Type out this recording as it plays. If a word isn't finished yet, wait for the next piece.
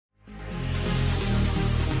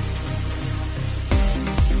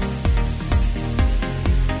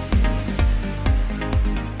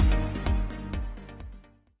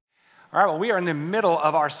All right, well, we are in the middle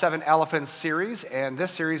of our Seven Elephants series, and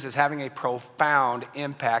this series is having a profound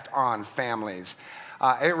impact on families.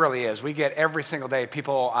 It really is. We get every single day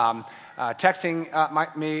people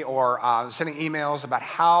texting me or sending emails about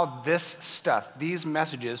how this stuff, these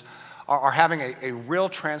messages, are having a real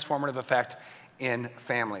transformative effect in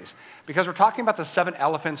families. Because we're talking about the seven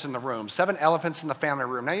elephants in the room, seven elephants in the family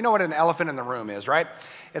room. Now, you know what an elephant in the room is, right?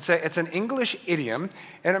 It's an English idiom,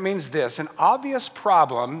 and it means this: an obvious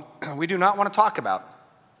problem we do not want to talk about.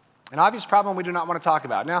 An obvious problem we do not want to talk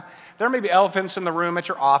about. Now, there may be elephants in the room at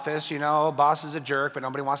your office. You know, boss is a jerk, but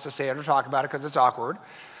nobody wants to say it or talk about it because it's awkward.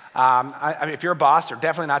 I mean, if you're a boss, they're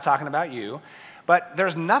definitely not talking about you. But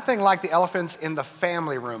there's nothing like the elephants in the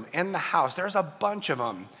family room, in the house. There's a bunch of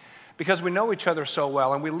them, because we know each other so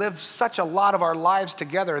well, and we live such a lot of our lives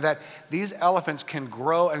together that these elephants can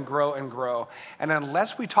grow and grow and grow. And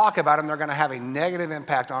unless we talk about them, they're going to have a negative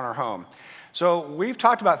impact on our home. So we've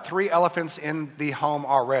talked about three elephants in the home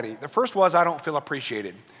already. The first was, I don't feel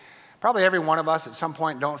appreciated. Probably every one of us at some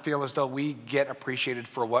point don't feel as though we get appreciated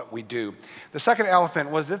for what we do. The second elephant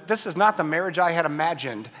was that this is not the marriage I had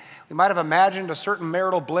imagined. We might have imagined a certain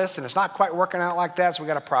marital bliss, and it's not quite working out like that, so we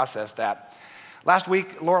got to process that. Last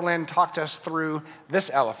week, Laura Lynn talked us through this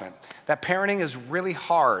elephant, that parenting is really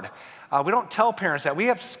hard. We don't tell parents that. We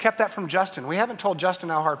have kept that from Justin. We haven't told Justin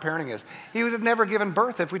how hard parenting is. He would have never given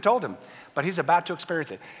birth if we told him, but he's about to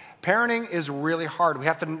experience it. Parenting is really hard. We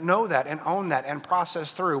have to know that and own that and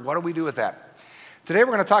process through. What do we do with that? Today,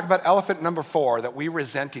 we're going to talk about elephant number 4, that we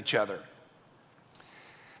resent each other.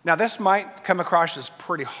 Now, this might come across as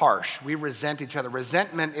pretty harsh. We resent each other.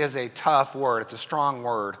 Resentment is a tough word. It's a strong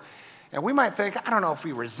word. And we might think, I don't know if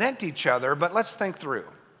we resent each other, but let's think through.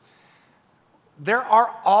 There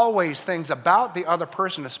are always things about the other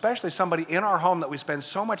person, especially somebody in our home that we spend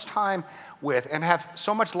so much time with and have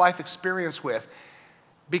so much life experience with.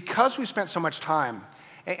 Because we spent so much time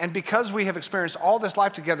and because we have experienced all this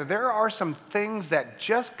life together, there are some things that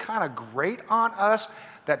just kind of grate on us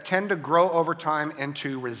that tend to grow over time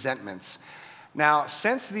into resentments. Now,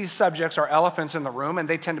 since these subjects are elephants in the room, and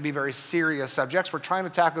they tend to be very serious subjects, we're trying to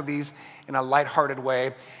tackle these in a lighthearted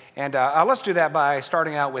way. And let's do that by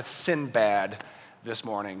starting out with Sinbad this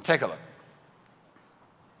morning. Take a look.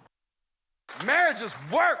 Marriage is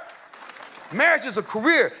work. Marriage is a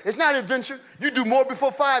career. It's not an adventure. You do more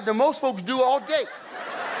before 5 than most folks do all day.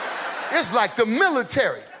 It's like the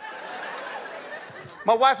military.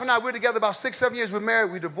 My wife and I, we're together about 6, 7 years. We're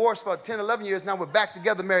married. We divorced for 10, 11 years. Now we're back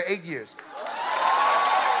together, married 8 years.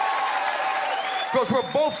 Because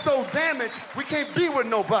we're both so damaged, we can't be with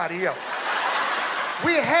nobody else.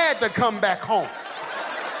 We had to come back home.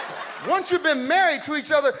 Once you've been married to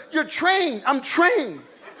each other, you're trained. I'm trained.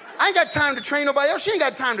 I ain't got time to train nobody else. She ain't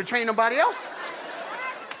got time to train nobody else.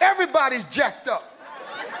 Everybody's jacked up.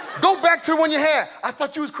 Go back to the one you had. I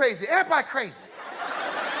thought you was crazy. Everybody crazy.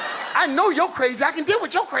 I know you're crazy. I can deal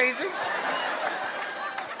with your crazy.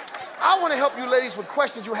 I want to help you ladies with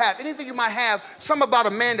questions you have. Anything you might have, something about a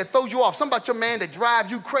man that throws you off, something about your man that drives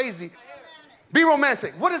you crazy. Be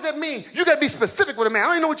romantic. What does that mean? You got to be specific with a man. I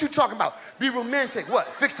don't even know what you're talking about. Be romantic. What?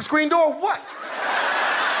 Fix the screen door? What?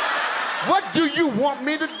 What do you want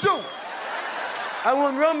me to do? I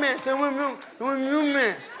want romance. I want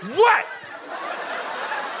romance. What?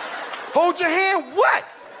 Hold your hand? What?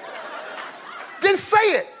 Then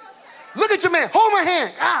say it. Look at your man. Hold my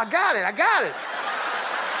hand. Ah, I got it. I got it.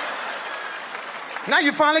 Now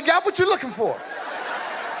you finally got what you're looking for.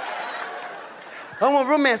 I want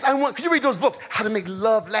romance. Could you read those books? How to Make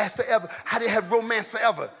Love Last Forever. How to Have Romance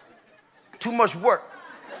Forever. Too much work.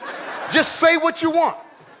 Just say what you want.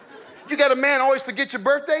 You got a man always forget your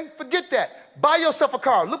birthday? Forget that. Buy yourself a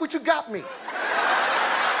car. Look what you got me.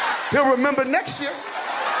 He'll remember next year.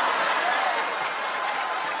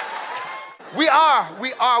 We are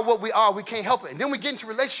what we are. We can't help it. And then we get into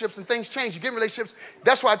relationships and things change. You get in relationships.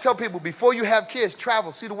 That's why I tell people, before you have kids,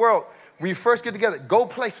 travel, see the world. When you first get together, go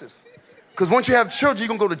places. Because once you have children, you're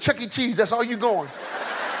going to go to Chuck E. Cheese. That's all you're going.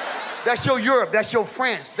 That's your Europe. That's your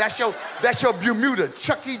France. That's your Bermuda.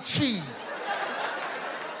 Chuck E. Cheese.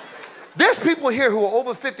 There's people here who are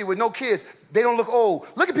over 50 with no kids. They don't look old.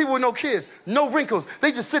 Look at people with no kids, no wrinkles.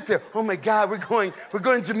 They just sit there. Oh my God, we're going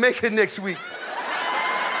to Jamaica next week.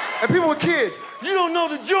 And people with kids, you don't know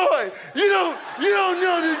the joy. You don't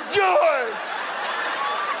know the joy.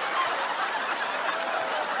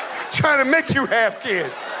 Trying to make you have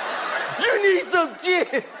kids. You need some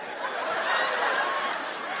kids.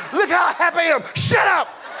 Look how happy I am. Shut up.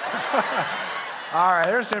 All right,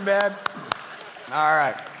 there's Sinbad. All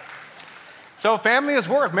right. So family is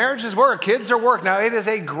work, marriage is work, kids are work. Now it is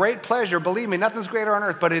a great pleasure, believe me, nothing's greater on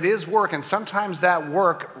earth, but it is work, and sometimes that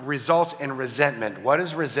work results in resentment. What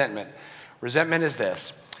is resentment? Resentment is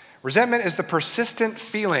this. Resentment is the persistent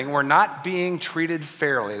feeling we're not being treated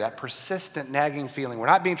fairly, that persistent nagging feeling we're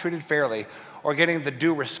not being treated fairly or getting the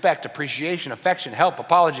due respect, appreciation, affection, help,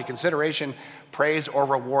 apology, consideration, praise, or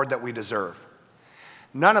reward that we deserve.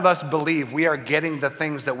 None of us believe we are getting the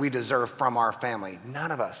things that we deserve from our family.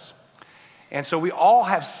 None of us. And so we all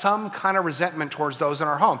have some kind of resentment towards those in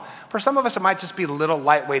our home. For some of us, it might just be little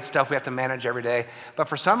lightweight stuff we have to manage every day. But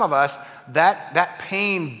for some of us, that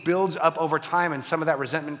pain builds up over time, and some of that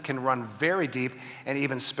resentment can run very deep and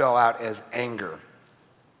even spill out as anger.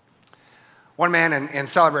 One man in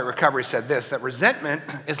Celebrate Recovery said this, that resentment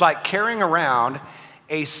is like carrying around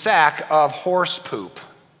a sack of horse poop,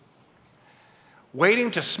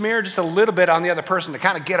 waiting to smear just a little bit on the other person to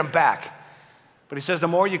kind of get them back. But he says the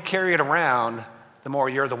more you carry it around, the more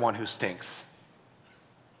you're the one who stinks.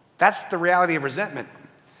 That's the reality of resentment.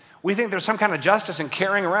 We think there's some kind of justice in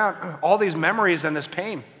carrying around all these memories and this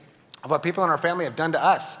pain of what people in our family have done to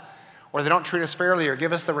us, or they don't treat us fairly or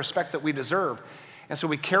give us the respect that we deserve. And so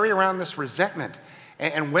we carry around this resentment.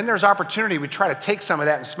 And when there's opportunity, we try to take some of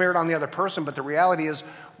that and smear it on the other person. But the reality is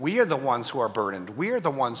we are the ones who are burdened. We are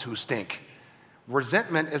the ones who stink.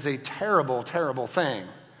 Resentment is a terrible, terrible thing.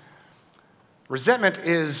 Resentment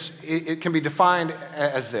it can be defined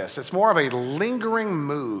as this. It's more of a lingering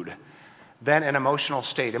mood than an emotional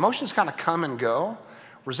state. Emotions kind of come and go.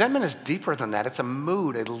 Resentment is deeper than that. It's a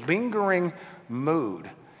mood, a lingering mood.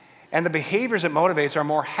 And the behaviors it motivates are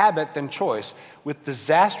more habit than choice, with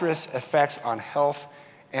disastrous effects on health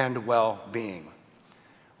and well-being.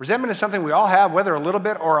 Resentment is something we all have, whether a little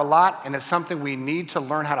bit or a lot, and it's something we need to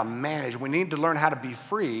learn how to manage. We need to learn how to be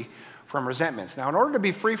free from resentments. Now, in order to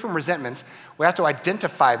be free from resentments, we have to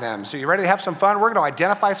identify them. So you ready to have some fun? We're going to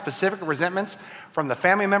identify specific resentments from the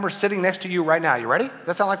family member sitting next to you right now. You ready? Does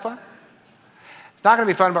that sound like fun? It's not going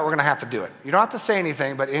to be fun, but we're going to have to do it. You don't have to say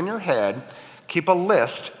anything, but in your head, keep a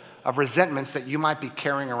list of resentments that you might be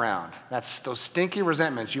carrying around. That's those stinky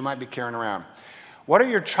resentments you might be carrying around. What are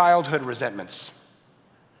your childhood resentments?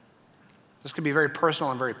 This could be very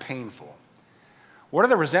personal and very painful. What are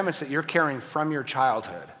the resentments that you're carrying from your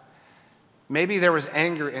childhood? Maybe there was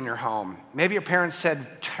anger in your home. Maybe your parents said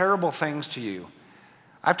terrible things to you.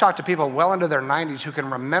 I've talked to people well into their 90s who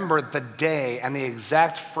can remember the day and the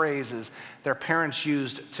exact phrases their parents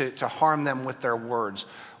used to harm them with their words.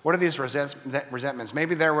 What are these resentments?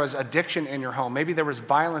 Maybe there was addiction in your home. Maybe there was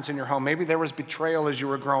violence in your home. Maybe there was betrayal as you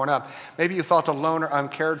were growing up. Maybe you felt alone or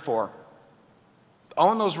uncared for.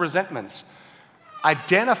 Own those resentments.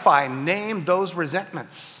 Identify, name those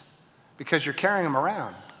resentments because you're carrying them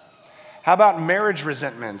around. How about marriage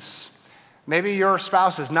resentments? Maybe your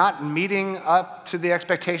spouse is not meeting up to the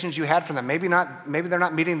expectations you had from them. Maybe they're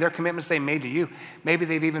not meeting their commitments they made to you. Maybe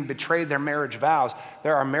they've even betrayed their marriage vows.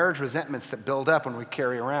 There are marriage resentments that build up when we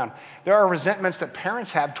carry around. There are resentments that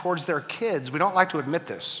parents have towards their kids. We don't like to admit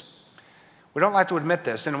this.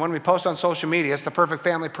 And when we post on social media, it's the perfect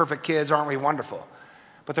family, perfect kids, aren't we wonderful?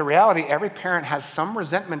 But the reality, every parent has some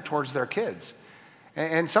resentment towards their kids.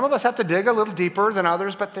 And some of us have to dig a little deeper than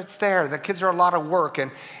others, but it's there. The kids are a lot of work,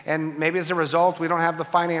 and maybe as a result, we don't have the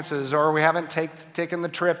finances, or we haven't taken the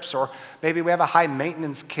trips, or maybe we have a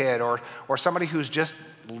high-maintenance kid, or somebody who's just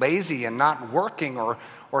lazy and not working,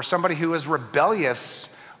 or somebody who is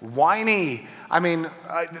rebellious, whiny. I mean,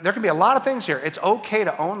 there can be a lot of things here. It's okay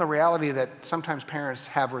to own the reality that sometimes parents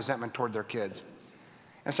have resentment toward their kids.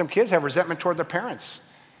 And some kids have resentment toward their parents.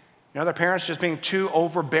 You know, their parents just being too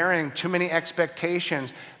overbearing, too many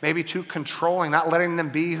expectations, maybe too controlling, not letting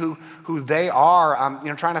them be who they are,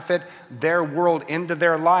 trying to fit their world into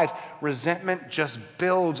their lives. Resentment just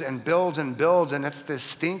builds and builds and builds, and it's this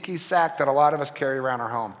stinky sack that a lot of us carry around our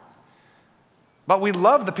home. But we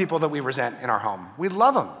love the people that we resent in our home. We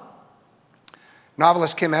love them.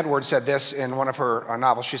 Novelist Kim Edwards said this in one of her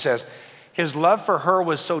novels. She says, his love for her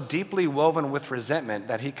was so deeply woven with resentment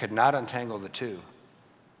that he could not untangle the two.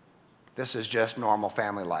 This is just normal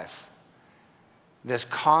family life. This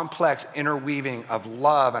complex interweaving of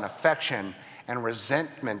love and affection and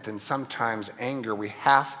resentment and sometimes anger, we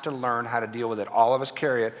have to learn how to deal with it. All of us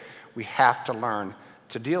carry it. We have to learn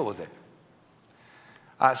to deal with it.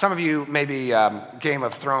 Some of you may be Game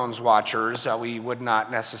of Thrones watchers. We would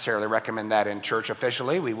not necessarily recommend that in church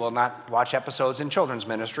officially. We will not watch episodes in children's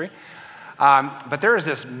ministry. But there is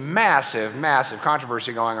this massive, massive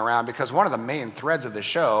controversy going around because one of the main threads of the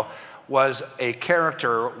show was a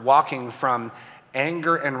character walking from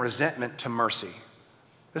anger and resentment to mercy.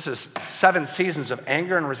 This is 7 seasons of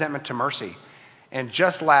anger and resentment to mercy. And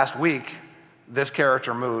just last week, this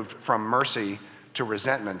character moved from mercy to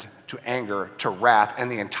resentment to anger to wrath, and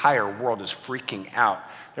the entire world is freaking out.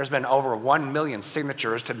 There's been over 1 million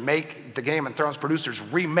signatures to make the Game of Thrones producers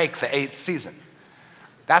remake the 8th season.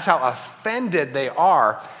 That's how offended they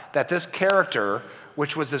are that this character,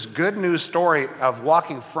 which was this good news story of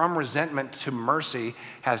walking from resentment to mercy,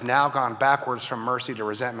 has now gone backwards from mercy to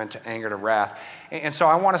resentment to anger to wrath. And so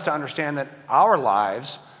I want us to understand that our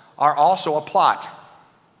lives are also a plot.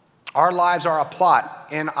 Our lives are a plot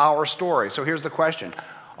in our story. So here's the question.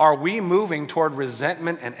 Are we moving toward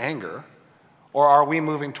resentment and anger, or are we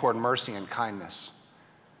moving toward mercy and kindness?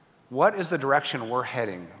 What is the direction we're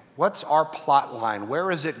heading? What's our plot line?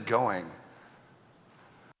 Where is it going?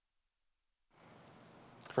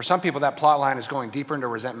 For some people, that plot line is going deeper into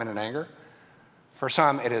resentment and anger. For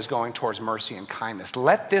some, it is going towards mercy and kindness.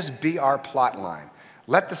 Let this be our plot line.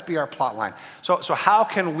 Let this be our plot line. So how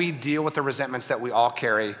can we deal with the resentments that we all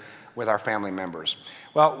carry with our family members?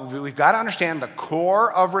 Well, we've got to understand the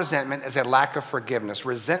core of resentment is a lack of forgiveness.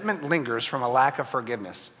 Resentment lingers from a lack of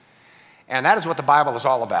forgiveness. And that is what the Bible is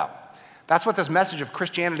all about. That's what this message of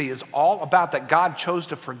Christianity is all about, that God chose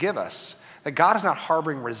to forgive us, that God is not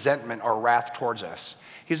harboring resentment or wrath towards us.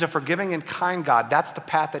 He's a forgiving and kind God. That's the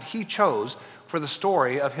path that he chose for the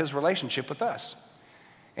story of his relationship with us.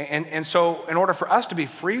 And so in order for us to be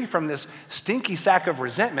free from this stinky sack of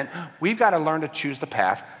resentment, we've got to learn to choose the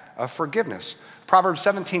path of forgiveness. Proverbs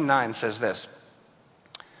 17:9 says this: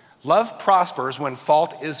 love prospers when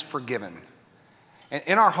fault is forgiven. And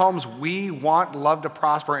in our homes, we want love to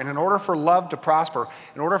prosper. And in order for love to prosper,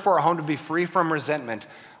 in order for our home to be free from resentment,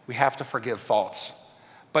 we have to forgive faults.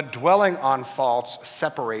 But dwelling on faults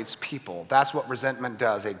separates people. That's what resentment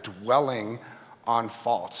does, a dwelling on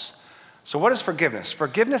faults. So what is forgiveness?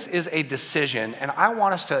 Forgiveness is a decision, and I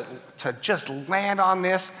want us to just land on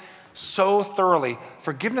this so thoroughly.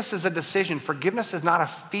 Forgiveness is a decision. Forgiveness is not a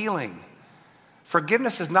feeling.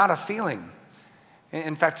 Forgiveness is not a feeling.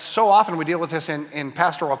 In fact, so often we deal with this in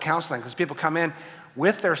pastoral counseling, because people come in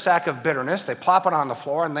with their sack of bitterness, they plop it on the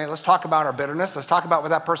floor, and let's talk about our bitterness, let's talk about what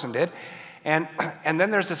that person did. And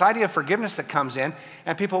then there's this idea of forgiveness that comes in,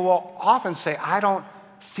 and people will often say, I don't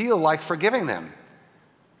feel like forgiving them.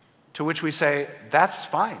 To which we say, that's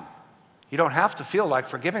fine. You don't have to feel like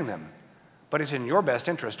forgiving them, but it's in your best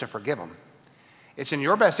interest to forgive them. It's in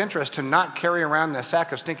your best interest to not carry around the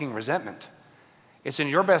sack of stinking resentment. It's in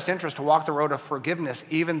your best interest to walk the road of forgiveness,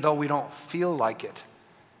 even though we don't feel like it.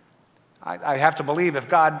 I have to believe if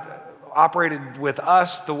God operated with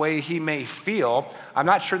us the way he may feel, I'm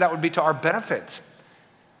not sure that would be to our benefit.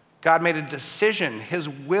 God made a decision. His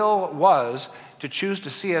will was to choose to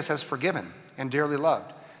see us as forgiven and dearly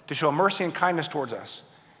loved, to show mercy and kindness towards us,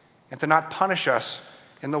 and to not punish us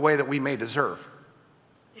in the way that we may deserve.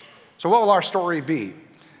 So what will our story be?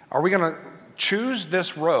 Are we going to choose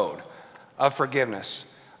this road of forgiveness?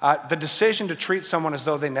 The decision to treat someone as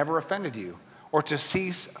though they never offended you, or to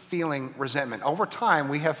cease feeling resentment. Over time,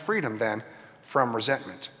 we have freedom then from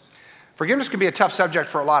resentment. Forgiveness can be a tough subject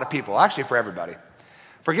for a lot of people, actually for everybody.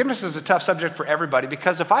 Forgiveness is a tough subject for everybody,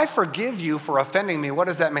 because if I forgive you for offending me, what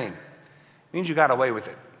does that mean? It means you got away with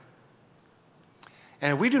it.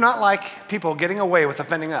 And we do not like people getting away with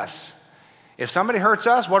offending us. If somebody hurts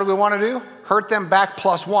us, what do we want to do? Hurt them back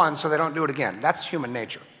 +1 so they don't do it again. That's human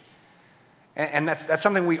nature. And that's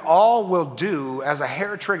something we all will do as a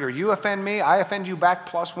hair trigger. You offend me, I offend you back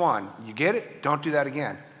 +1. You get it? Don't do that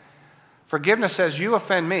again. Forgiveness says, you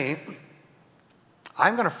offend me,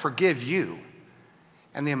 I'm going to forgive you.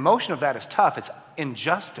 And the emotion of that is tough. It's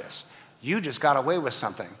injustice. You just got away with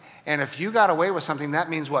something. And if you got away with something, that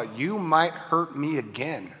means what? You might hurt me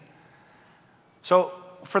again. So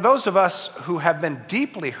for those of us who have been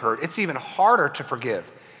deeply hurt, it's even harder to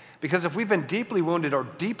forgive. Because if we've been deeply wounded or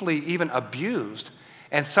deeply even abused,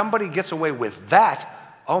 and somebody gets away with that,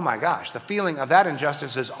 oh my gosh, the feeling of that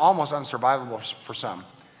injustice is almost unsurvivable for some.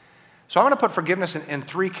 So I'm going to put forgiveness in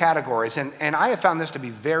 3 categories, and I have found this to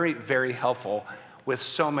be very, very helpful with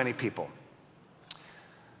so many people.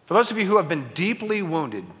 For those of you who have been deeply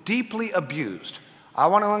wounded, deeply abused, I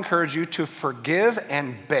want to encourage you to forgive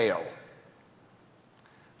and bail.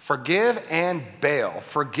 Forgive and bail.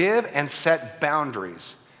 Forgive and set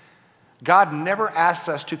boundaries. God never asks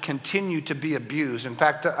us to continue to be abused. In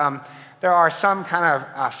fact, there are some kind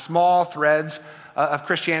of small threads of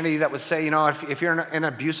Christianity that would say, if you're in an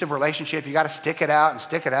abusive relationship, you got to stick it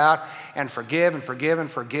out and forgive and forgive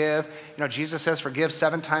and forgive. Jesus says forgive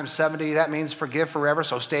 7 times 70. That means forgive forever,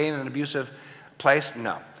 so stay in an abusive place.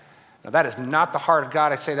 No. Now, that is not the heart of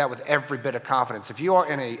God. I say that with every bit of confidence. If you are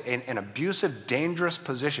in an abusive, dangerous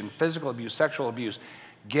position, physical abuse, sexual abuse,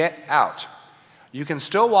 get out. You can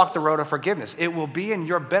still walk the road of forgiveness. It will be in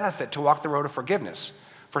your benefit to walk the road of forgiveness.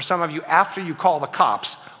 For some of you, after you call the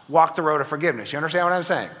cops, walk the road of forgiveness. You understand what I'm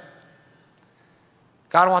saying?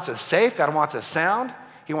 God wants us safe. God wants us sound.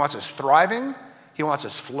 He wants us thriving. He wants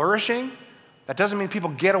us flourishing. That doesn't mean people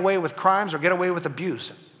get away with crimes or get away with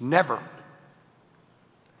abuse. Never.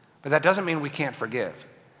 But that doesn't mean we can't forgive.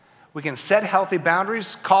 We can set healthy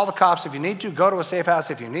boundaries, call the cops if you need to, go to a safe house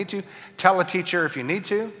if you need to, tell a teacher if you need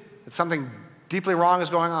to, that something deeply wrong is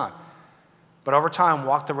going on. But over time,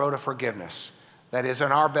 walk the road of forgiveness. That is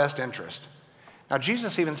in our best interest. Now,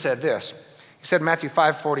 Jesus even said this. He said in Matthew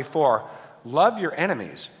 5:44, love your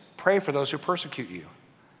enemies, pray for those who persecute you.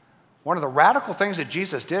 One of the radical things that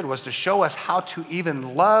Jesus did was to show us how to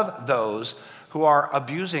even love those who are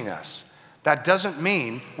abusing us. That doesn't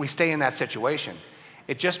mean we stay in that situation.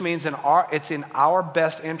 It just means it's in our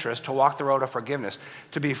best interest to walk the road of forgiveness,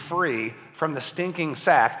 to be free from the stinking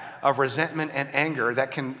sack of resentment and anger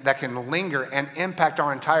that can linger and impact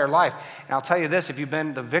our entire life. And I'll tell you this, if you've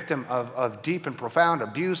been the victim of deep and profound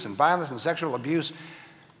abuse and violence and sexual abuse,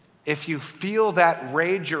 if you feel that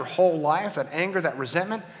rage your whole life, that anger, that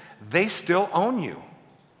resentment, they still own you.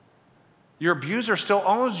 Your abuser still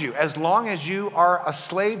owns you as long as you are a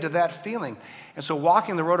slave to that feeling. And so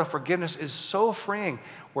walking the road of forgiveness is so freeing,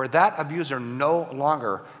 where that abuser no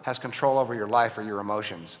longer has control over your life or your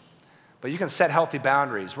emotions. But you can set healthy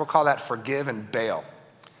boundaries. We'll call that forgive and bail.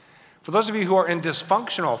 For those of you who are in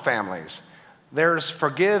dysfunctional families, there's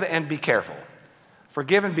forgive and be careful.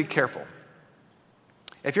 Forgive and be careful.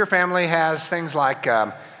 If your family has things like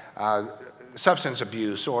substance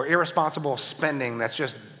abuse or irresponsible spending that's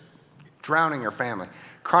just drowning your family,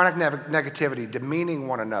 chronic negativity, demeaning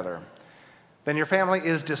one another, then your family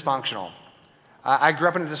is dysfunctional. I grew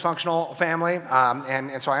up in a dysfunctional family,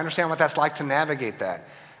 and so I understand what that's like to navigate that,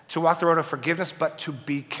 to walk the road of forgiveness, but to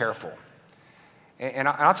be careful. And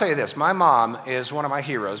I'll tell you this, my mom is one of my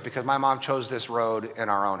heroes because my mom chose this road in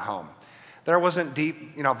our own home. There wasn't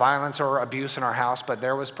deep, violence or abuse in our house, but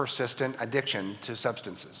there was persistent addiction to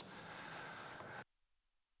substances.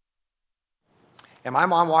 And my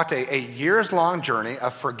mom walked a years-long journey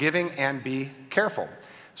of forgiving and be careful.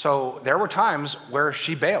 So there were times where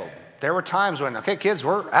she bailed. There were times when, okay, kids,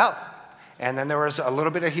 we're out. And then there was a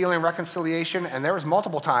little bit of healing, reconciliation, and there was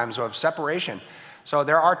multiple times of separation. So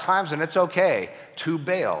there are times when it's okay to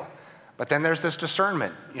bail. But then there's this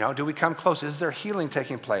discernment. Do we come close? Is there healing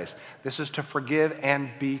taking place? This is to forgive and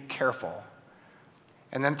be careful.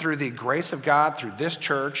 And then through the grace of God, through this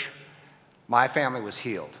church, my family was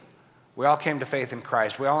healed. We all came to faith in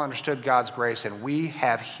Christ. We all understood God's grace, and we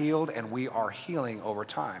have healed and we are healing over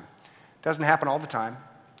time. It doesn't happen all the time,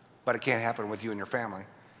 but it can happen with you and your family.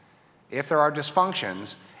 If there are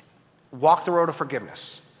dysfunctions, walk the road of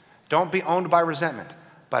forgiveness. Don't be owned by resentment,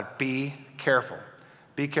 but be careful.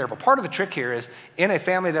 Be careful. Part of the trick here is in a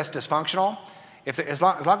family that's dysfunctional, as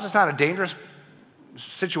long as it's not a dangerous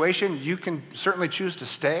situation, you can certainly choose to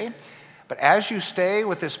stay. But as you stay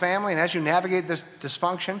with this family and as you navigate this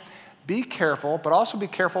dysfunction, be careful, but also be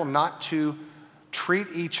careful not to treat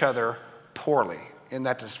each other poorly in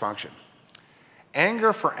that dysfunction.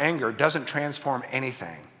 Anger for anger doesn't transform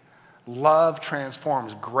anything. Love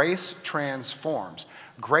transforms. Grace transforms.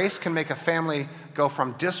 Grace can make a family go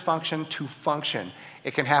from dysfunction to function.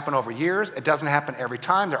 It can happen over years. It doesn't happen every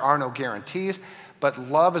time. There are no guarantees, but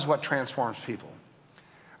love is what transforms people.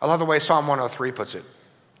 I love the way Psalm 103 puts it.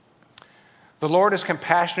 The Lord is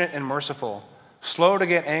compassionate and merciful, slow to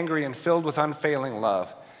get angry and filled with unfailing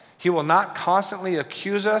love. He will not constantly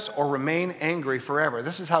accuse us or remain angry forever.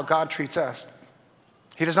 This is how God treats us.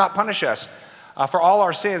 He does not punish us for all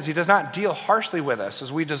our sins. He does not deal harshly with us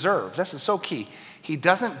as we deserve. This is so key. He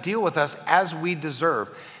doesn't deal with us as we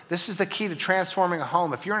deserve. This is the key to transforming a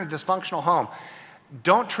home. If you're in a dysfunctional home,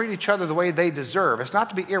 don't treat each other the way they deserve. It's not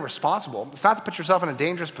to be irresponsible. It's not to put yourself in a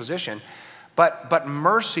dangerous position. But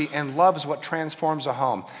mercy and love is what transforms a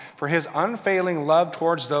home. For his unfailing love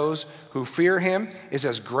towards those who fear him is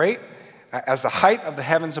as great as the height of the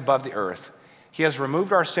heavens above the earth. He has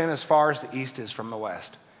removed our sin as far as the east is from the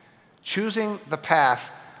west. Choosing the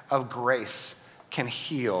path of grace can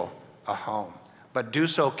heal a home, but do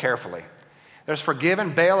so carefully. There's forgive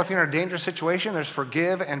and bail if you're in a dangerous situation. There's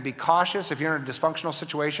forgive and be cautious if you're in a dysfunctional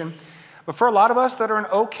situation. But for a lot of us that are in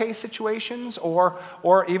okay situations or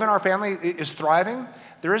even our family is thriving,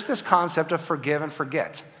 there is this concept of forgive and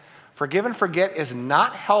forget. Forgive and forget is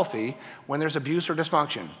not healthy when there's abuse or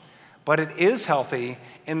dysfunction, but it is healthy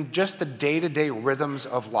in just the day-to-day rhythms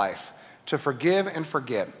of life, to forgive and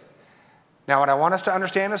forget. Now, what I want us to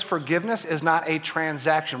understand is forgiveness is not a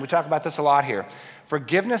transaction. We talk about this a lot here.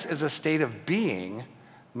 Forgiveness is a state of being,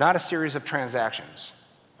 not a series of transactions.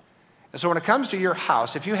 And so when it comes to your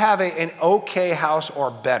house, if you have an okay house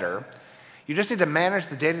or better, you just need to manage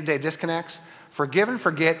the day-to-day disconnects. Forgive and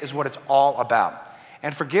forget is what it's all about.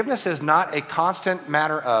 And forgiveness is not a constant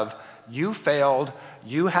matter of you failed,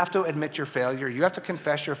 you have to admit your failure, you have to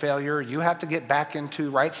confess your failure, you have to get back into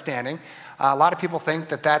right standing. A lot of people think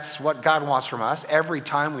that that's what God wants from us. Every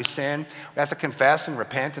time we sin, we have to confess and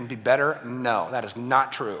repent and be better. No, that is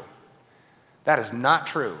not true. That is not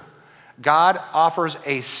true. God offers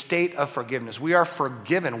a state of forgiveness. We are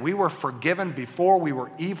forgiven. We were forgiven before we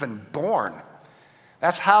were even born.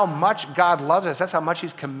 That's how much God loves us. That's how much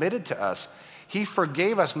he's committed to us. He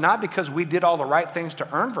forgave us not because we did all the right things to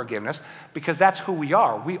earn forgiveness, because that's who we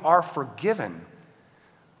are. We are forgiven.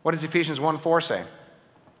 What does Ephesians 1:4 say?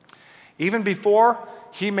 Even before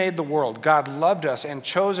he made the world, God loved us and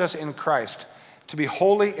chose us in Christ to be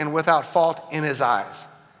holy and without fault in his eyes.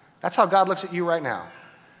 That's how God looks at you right now.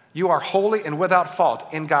 You are holy and without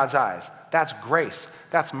fault in God's eyes. That's grace.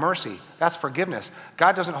 That's mercy. That's forgiveness.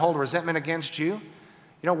 God doesn't hold resentment against you.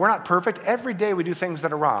 You know, we're not perfect. Every day we do things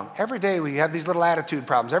that are wrong. Every day we have these little attitude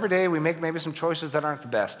problems. Every day we make maybe some choices that aren't the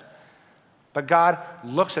best. But God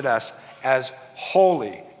looks at us as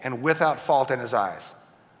holy and without fault in his eyes.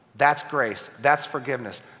 That's grace. That's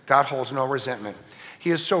forgiveness. God holds no resentment.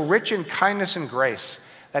 He is so rich in kindness and grace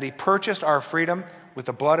that he purchased our freedom with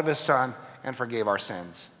the blood of his son and forgave our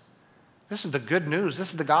sins. This is the good news.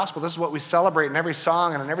 This is the gospel. This is what we celebrate in every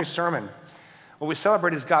song and in every sermon. What we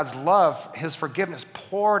celebrate is God's love, his forgiveness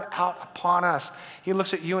poured out upon us. He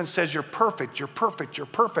looks at you and says, you're perfect, you're perfect, you're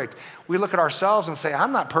perfect. We look at ourselves and say,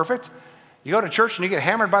 I'm not perfect. You go to church and you get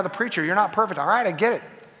hammered by the preacher, you're not perfect. All right, I get it.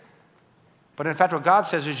 But in fact, what God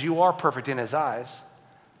says is you are perfect in his eyes.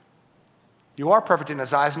 You are perfect in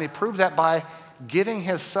his eyes, and he proved that by giving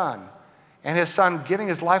his son, and his son giving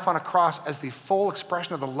his life on a cross as the full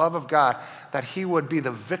expression of the love of God, that he would be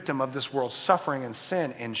the victim of this world's suffering and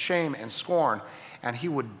sin and shame and scorn, and he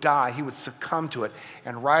would die, he would succumb to it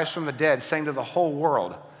and rise from the dead, saying to the whole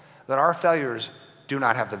world that our failures do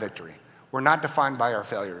not have the victory. We're not defined by our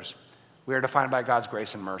failures. We are defined by God's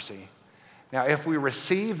grace and mercy. Now, if we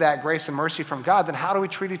receive that grace and mercy from God, then how do we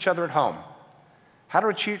treat each other at home? How do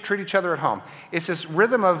we treat each other at home? It's this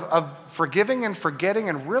rhythm of forgiving and forgetting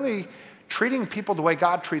and really treating people the way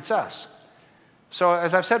God treats us. So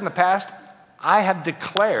as I've said in the past, I have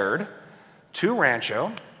declared to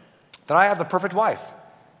Rancho that I have the perfect wife.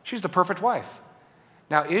 She's the perfect wife.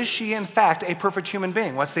 Now, is she in fact a perfect human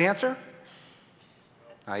being? What's the answer?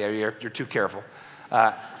 Oh, yeah, you're too careful.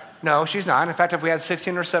 No, she's not. In fact, if we had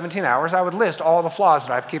 16 or 17 hours, I would list all the flaws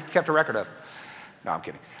that I've kept a record of. No, I'm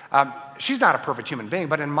kidding. She's not a perfect human being,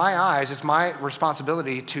 but in my eyes, it's my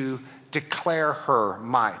responsibility to declare her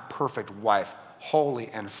my perfect wife, holy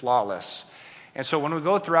and flawless. And so when we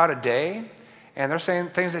go throughout a day, and they're saying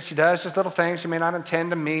things that she does, just little things she may not intend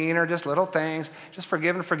to mean, or just little things, just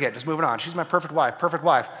forgive and forget, just moving on. She's my perfect wife, perfect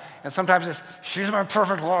wife. And sometimes it's, she's my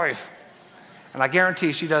perfect wife. And I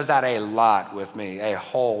guarantee she does that a lot with me, a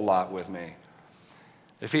whole lot with me.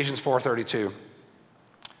 Ephesians 4:32.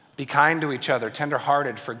 Be kind to each other,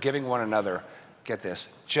 tenderhearted, forgiving one another. Get this,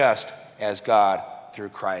 just as God, through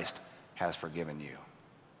Christ, has forgiven you.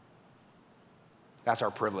 That's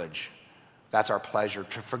our privilege. That's our pleasure,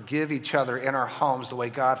 to forgive each other in our homes the way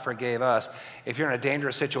God forgave us. If you're in a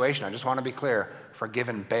dangerous situation, I just want to be clear, forgive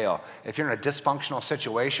and bail. If you're in a dysfunctional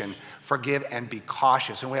situation, forgive and be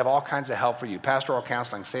cautious. And we have all kinds of help for you. Pastoral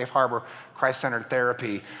counseling, Safe Harbor, Christ-centered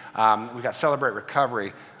therapy. We've got Celebrate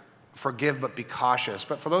Recovery. Forgive but be cautious.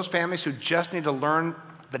 But for those families who just need to learn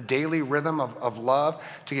the daily rhythm of love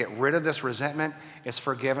to get rid of this resentment, it's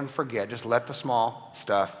forgive and forget. Just let the small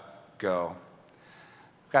stuff go.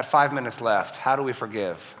 We've got 5 minutes left. How do we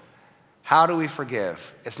forgive? How do we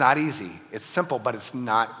forgive? It's not easy. It's simple, but it's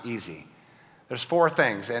not easy. There's 4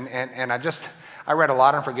 things, and I read a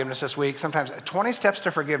lot on forgiveness this week. Sometimes 20 steps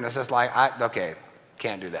to forgiveness is like, okay,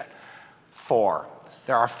 can't do that. 4.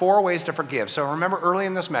 There are 4 ways to forgive. So remember early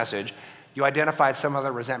in this message, you identified some of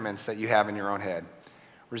the resentments that you have in your own head.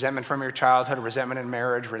 Resentment from your childhood, resentment in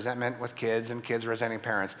marriage, resentment with kids, and kids resenting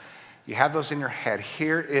parents. You have those in your head.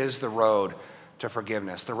 Here is the road to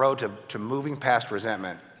forgiveness, the road to moving past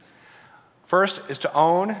resentment. First is to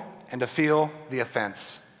own and to feel the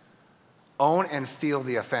offense. Own and feel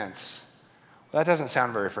the offense. Well, that doesn't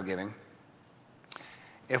sound very forgiving.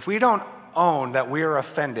 If we don't own that we are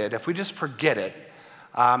offended, if we just forget it,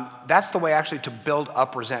 that's the way actually to build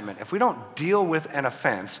up resentment. If we don't deal with an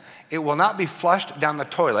offense, it will not be flushed down the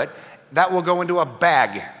toilet. That will go into a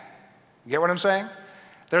bag. You get what I'm saying?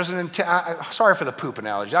 Sorry for the poop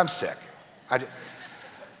analogy. I'm sick.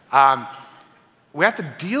 we have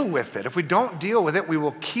to deal with it. If we don't deal with it, we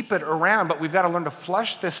will keep it around, but we've got to learn to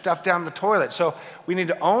flush this stuff down the toilet. So we need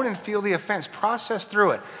to own and feel the offense, process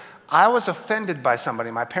through it. I was offended by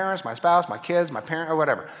somebody, my parents, my spouse, my kids, my parent, or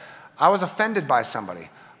whatever. I was offended by somebody.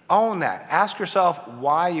 Own that. Ask yourself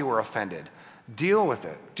why you were offended. Deal with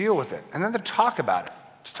it. And then to talk about it.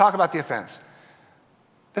 To talk about the offense.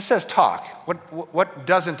 This says talk. What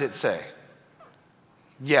doesn't it say?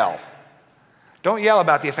 Yell. Don't yell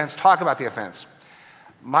about the offense, talk about the offense.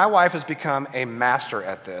 My wife has become a master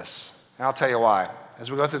at this, and I'll tell you why.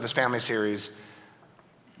 As we go through this family series,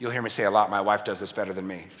 you'll hear me say a lot, my wife does this better than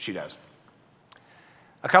me. She does.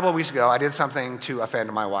 A couple of weeks ago, I did something to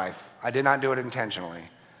offend my wife. I did not do it intentionally,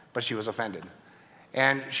 but she was offended.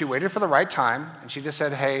 And she waited for the right time, and she just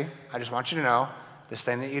said, hey, I just want you to know, this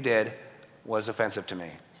thing that you did was offensive to me.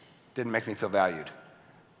 Didn't make me feel valued.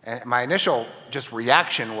 And my initial just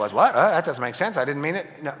reaction was, what? That doesn't make sense. I didn't mean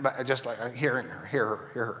it. No, but I just like hear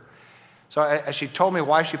her. So as she told me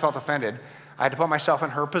why she felt offended, I had to put myself in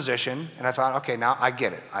her position, and I thought, okay, now I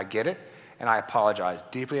get it. And I apologized,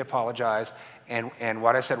 deeply apologized. And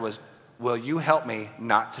what I said was, will you help me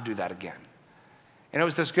not to do that again? And it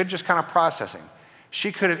was this good just kind of processing.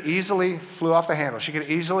 She could have easily flew off the handle. She could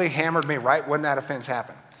have easily hammered me right when that offense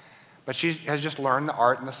happened. But she has just learned the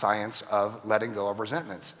art and the science of letting go of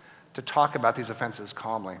resentments, to talk about these offenses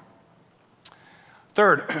calmly.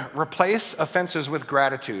 Third, replace offenses with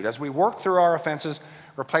gratitude. As we work through our offenses,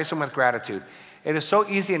 replace them with gratitude. It is so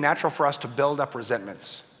easy and natural for us to build up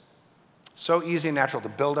resentments. So easy and natural to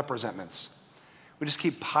build up resentments. We just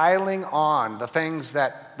keep piling on the things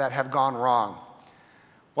that have gone wrong.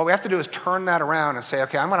 What we have to do is turn that around and say,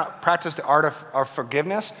 okay, I'm going to practice the art of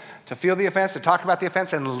forgiveness, to feel the offense, to talk about the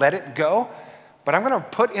offense and let it go. But I'm going to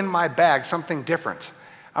put in my bag something different.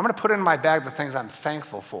 I'm going to put in my bag the things I'm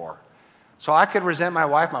thankful for. So I could resent my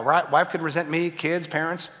wife could resent me, kids,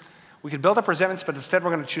 parents. We could build up resentments, but instead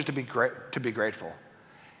we're going to choose to be grateful.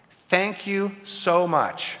 Thank you so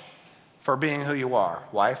much for being who you are.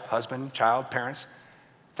 Wife, husband, child, parents.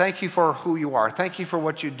 Thank you for who you are. Thank you for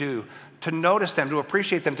what you do. To notice them, to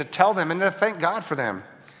appreciate them, to tell them, and to thank God for them.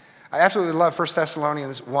 I absolutely love 1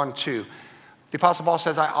 Thessalonians 1:2. The Apostle Paul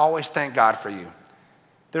says, I always thank God for you.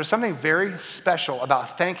 There's something very special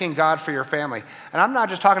about thanking God for your family. And I'm not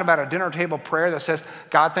just talking about a dinner table prayer that says,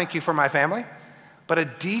 God, thank you for my family, but a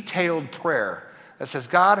detailed prayer that says,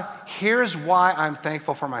 God, here's why I'm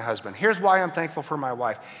thankful for my husband. Here's why I'm thankful for my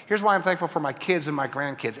wife. Here's why I'm thankful for my kids and my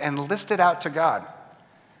grandkids, and list it out to God.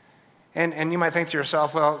 And you might think to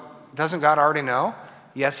yourself, well, doesn't God already know?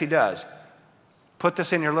 Yes, he does. Put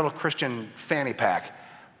this in your little Christian fanny pack.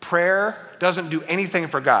 Prayer doesn't do anything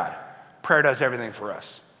for God. Prayer does everything for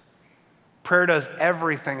us. Prayer does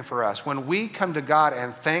everything for us. When we come to God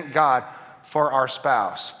and thank God for our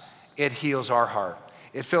spouse, it heals our heart.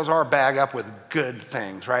 It fills our bag up with good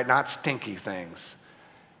things, right? Not stinky things.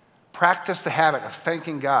 Practice the habit of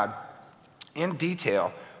thanking God in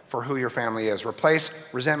detail for who your family is. Replace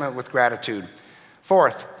resentment with gratitude.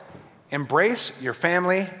 Fourth, embrace your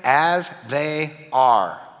family as they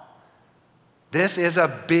are. This is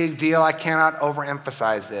a big deal. I cannot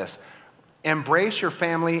overemphasize this. Embrace your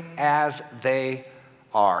family as they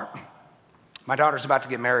are. My daughter's about to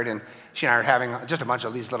get married, and she and I are having just a bunch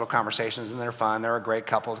of these little conversations, and they're fun. They're a great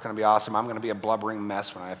couple. It's going to be awesome. I'm going to be a blubbering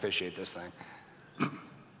mess when I officiate this thing.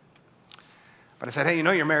 But I said, hey, you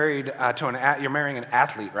know you're married you're marrying an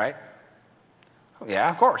athlete, right? Oh, yeah,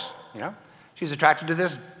 of course. She's attracted to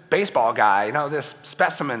this baseball guy, this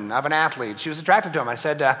specimen of an athlete. She was attracted to him. I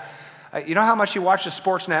said, you know how much he watches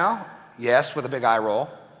sports now? Yes, with a big eye roll.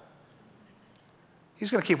 He's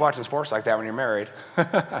going to keep watching sports like that when you're married.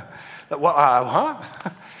 Huh?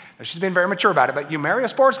 She's been very mature about it, but you marry a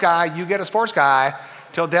sports guy, you get a sports guy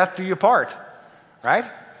till death do you part, right?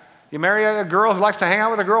 You marry a girl who likes to hang out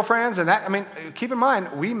with her girlfriends, and keep in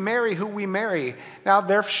mind, we marry who we marry. Now,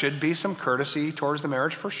 there should be some courtesy towards the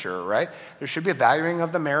marriage for sure, right? There should be a valuing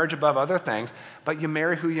of the marriage above other things, but you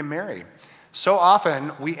marry who you marry. So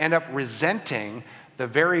often, we end up resenting the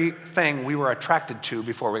very thing we were attracted to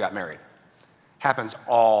before we got married. Happens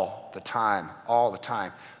all the time.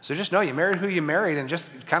 So just know you married who you married, and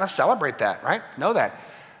just kind of celebrate that, right? Know that.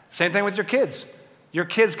 Same thing with your kids. Your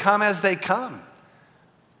kids come as they come.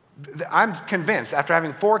 I'm convinced, after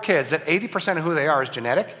having 4 kids, that 80% of who they are is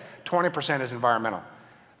genetic, 20% is environmental.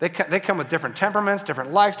 They come with different temperaments,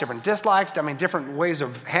 different likes, different dislikes, different ways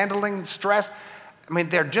of handling stress.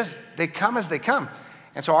 They come as they come.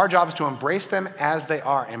 And so our job is to embrace them as they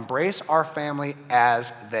are. Embrace our family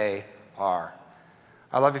as they are.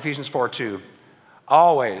 I love Ephesians 4:2.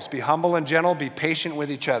 Always be humble and gentle, be patient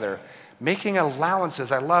with each other. Making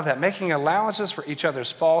allowances, I love that. Making allowances for each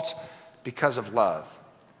other's faults because of love.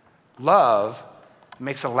 Love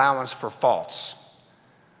makes allowance for faults.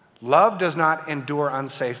 Love does not endure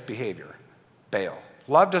unsafe behavior. Bail.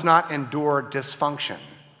 Love does not endure dysfunction,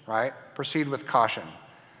 right? Proceed with caution.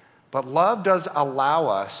 But love does allow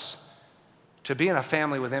us to be in a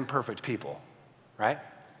family with imperfect people, right?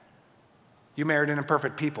 You married an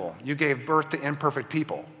imperfect people. You gave birth to imperfect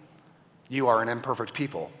people. You are an imperfect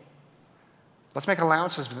people. Let's make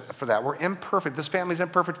allowances for that. We're imperfect. This family's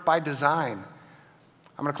imperfect by design.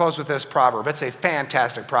 I'm going to close with this proverb. It's a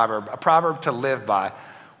fantastic proverb, a proverb to live by.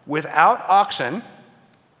 Without oxen,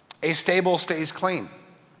 a stable stays clean.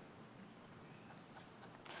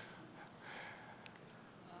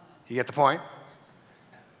 You get the point?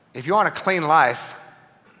 If you want a clean life,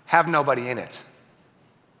 have nobody in it.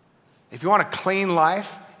 If you want a clean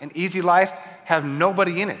life, an easy life, have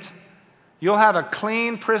nobody in it. You'll have a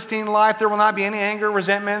clean, pristine life. There will not be any anger,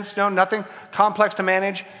 resentments, nothing complex to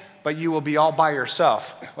manage, but you will be all by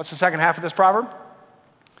yourself. What's the second half of this proverb?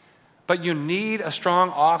 But you need a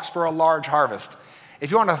strong ox for a large harvest. If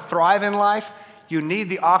you want to thrive in life, you need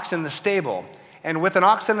the ox in the stable. And with an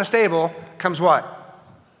ox in the stable comes what?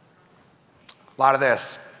 A lot of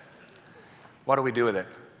this. What do we do with it?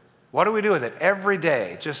 What do we do with it every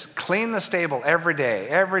day? Just clean the stable every day,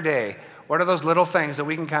 every day. What are those little things that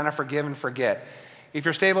we can kind of forgive and forget? If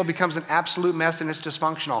your stable becomes an absolute mess and it's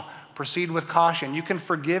dysfunctional, proceed with caution. You can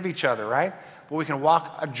forgive each other, right? But we can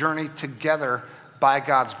walk a journey together by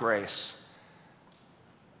God's grace.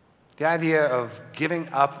 The idea of giving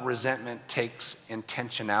up resentment takes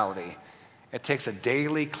intentionality. It takes a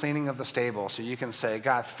daily cleaning of the stable so you can say,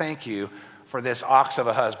 God, thank you for this ox of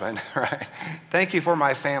a husband, right? Thank you for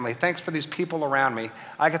my family. Thanks for these people around me.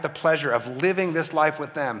 I get the pleasure of living this life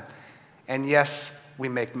with them. And yes, we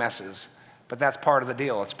make messes, but that's part of the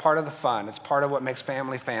deal. It's part of the fun. It's part of what makes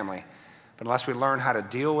family family. But unless we learn how to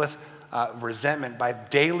deal with resentment by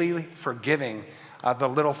daily forgiving the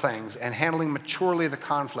little things and handling maturely the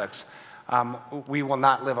conflicts, we will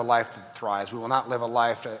not live a life that thrives. We will not live a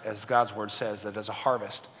life, as God's word says, that is a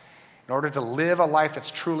harvest. In order to live a life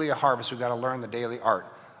that's truly a harvest, we've got to learn the daily art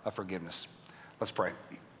of forgiveness. Let's pray.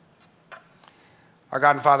 Our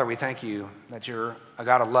God and Father, we thank you that you're a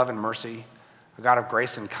God of love and mercy, a God of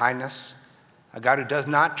grace and kindness, a God who does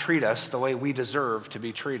not treat us the way we deserve to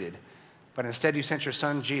be treated, but instead you sent your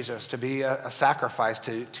son Jesus to be a sacrifice,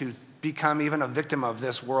 to become even a victim of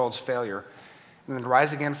this world's failure, and then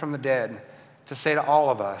rise again from the dead to say to all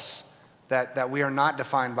of us that we are not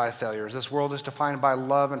defined by failures. This world is defined by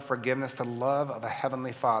love and forgiveness, the love of a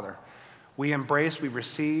heavenly Father. We embrace, we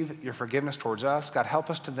receive your forgiveness towards us. God, help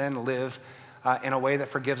us to then live in a way that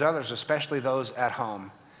forgives others, especially those at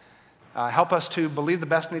home. Help us to believe the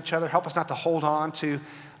best in each other. Help us not to hold on to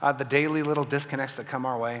the daily little disconnects that come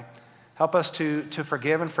our way. Help us to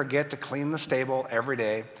forgive and forget, to clean the stable every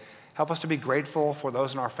day. Help us to be grateful for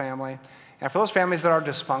those in our family. And for those families that are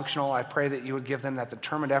dysfunctional, I pray that you would give them that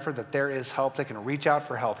determined effort, that there is help. They can reach out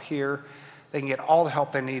for help here. They can get all the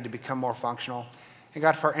help they need to become more functional. And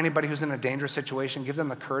God, for anybody who's in a dangerous situation, give them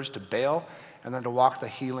the courage to bail and then to walk the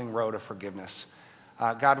healing road of forgiveness.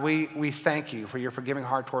 God, we thank you for your forgiving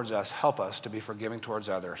heart towards us. Help us to be forgiving towards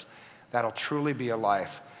others. That'll truly be a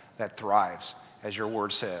life that thrives, as your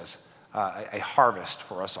word says, a harvest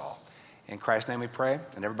for us all. In Christ's name we pray,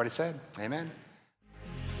 and everybody said, amen.